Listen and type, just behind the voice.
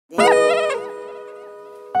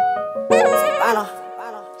Soprano.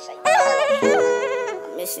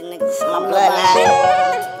 I miss you niggas. My bloodline.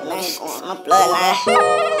 My bloodline.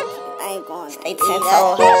 I ain't going. Stay 10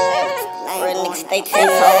 toes. Real niggas stay 10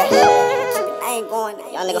 toes. I ain't going.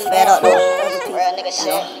 Y'all niggas fed up though. Real nigga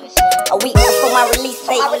shit. A week before my release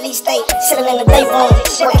date. Chillin' in the day room,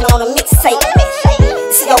 working on a mixtape.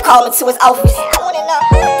 CEO called me to his office.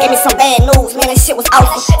 Gave me some bad news, man, that shit was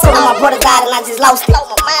awful. Told him my brother died and I just lost it.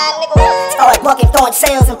 Started bucking, throwing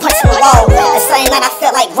chairs and punching the wall. That same night I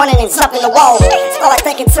felt like running and jumping the wall. Started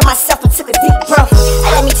thinking to myself and took a deep breath.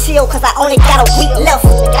 Let me chill cause I only got a week left.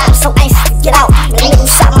 I'm so anxious to get out. The nigga who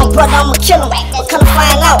shot my brother, I'ma kill him. But come to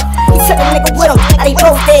find out, he took a nigga with him. Now they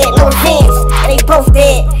both dead, no revenge. They both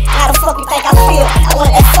dead. How the fuck you think I feel? I want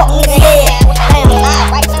that fuck nigga head. Damn,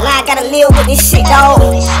 now I gotta live with this shit, dawg.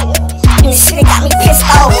 And this shit got me pissed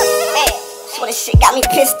off. So this shit got me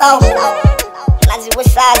pissed off. And I just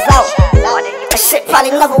wish I was out. That shit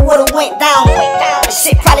probably never would've went down. That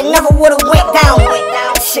shit probably never would've went down.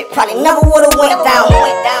 That shit probably never would've went down.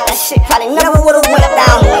 That shit probably never would've went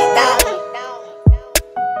down.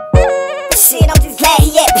 Shit, I'm just glad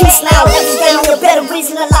he at peace now. Every day only a better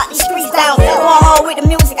reason to lock these streets down. Going hard with the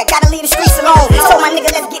music, I gotta leave the streets alone. So my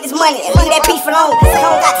nigga, let's get this money and leave that beef alone. I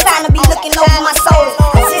don't got time to be looking over my soul.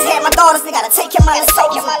 I just had my daughters, they gotta take care of my little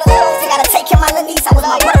soldiers. They gotta take care of my little niece. I was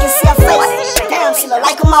my work and see her face. Damn, she look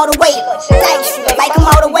like him all the way. Damn, she look like him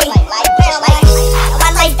all the way. Damn, like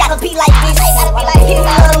my life gotta be like this. Hit me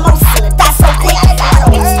love the most and die so quick. I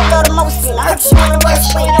don't hit you love the most and I hurt you in the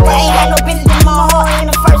worst way. I ain't had no business in my heart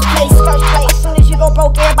in the first place. As soon as you go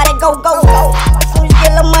broke, everybody go. As soon as you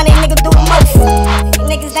get a little money, nigga do the most.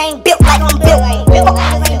 Niggas ain't built like I'm built.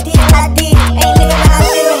 Niggas ain't did what I did. Ain't living how I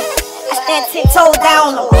live. I stand 10 toes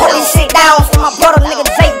down, hold this shit down for my brother, nigga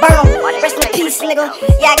Jay Burnham. Rest in peace, nigga.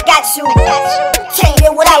 Yeah, I got you. Can't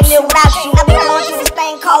live without you. I been going through this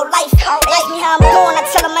thing called life. They ask me how I'm doing, I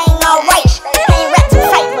tell them I ain't alright. I ain't rap too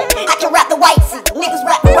tight, but I can rap the white. Niggas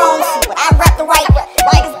rap the wrong shit, but I rap the right.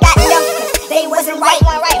 Niggas got left, they wasn't right.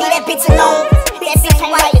 Leave that bitch alone. That bitch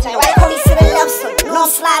ain't right. Police to the left, so you know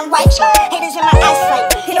I'm sliding right. Haters in my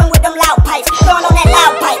eyesight, hit them with them loud pipes. Throwing on that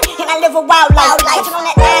loud pipe, and I live a wild life. Touching on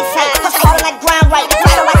that iron sight, hustle hard on that grind right.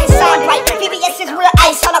 So I can sound right. PBS is real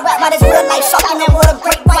ice, all I rap about is real life. Sharking them with a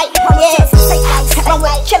great white. Yeah, fake life. I'm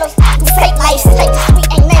with killers, fake life. Fake the sweet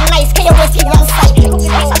ain't nothing nice. KOS get young sight.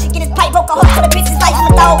 So she get his pipe, broke a hook for the bitches life. I'm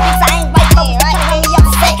a dog, bitch, I ain't right. Trying to me up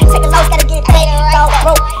the set. Take a loss, gotta get it back. Dog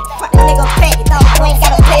broke, front the nigga back. Dog, you ain't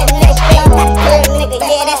gotta pay a nigga back. Real nigga,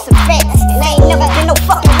 yeah, that's a fact. And I ain't never been no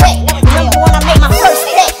fucking wreck. Remember when I made my first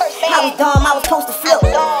step? I was dumb, I was supposed to flip.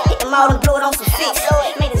 Hit them all and blew it on some fix.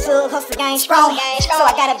 Made this hood hustle game strong, so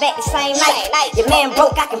I got it back the same night. Your man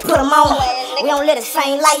broke, I can put him on. We don't live the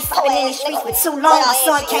same life. I've been in the streets for too long. My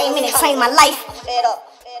son came in and changed my life. Fed up.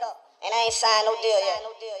 And I ain't signed no deal yet.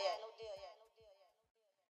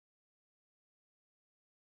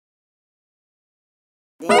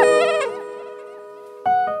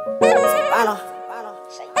 Soprano.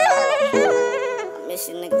 I miss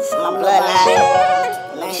you niggas. My bloodline.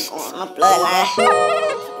 My bloodline.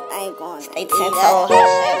 I ain't going. Stay 10 toes.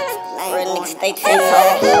 Real niggas stay 10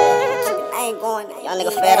 toes. I ain't going. Y'all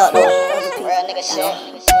niggas fed up though. Real nigga shit.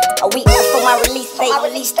 A week before my release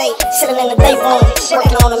date. Chillin' in the day room,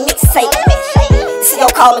 working on a mixtape. CEO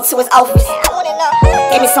called me to his office.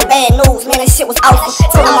 Gave me some bad news, man, that shit was awful.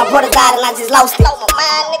 Told him my brother died and I just lost it.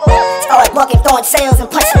 Started bucking, throwing chairs and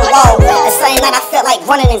punching the wall. That same night I felt like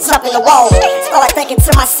running and jumping the wall. Started thinking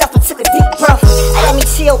to myself and took a deep breath. Let me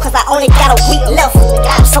chill cause I only got a week left.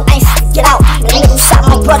 I'm so anxious to get out. The nigga who shot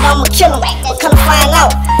my brother, I'ma kill him. But come to find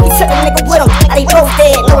out, he took a nigga with him. Now they both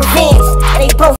dead, no revenge.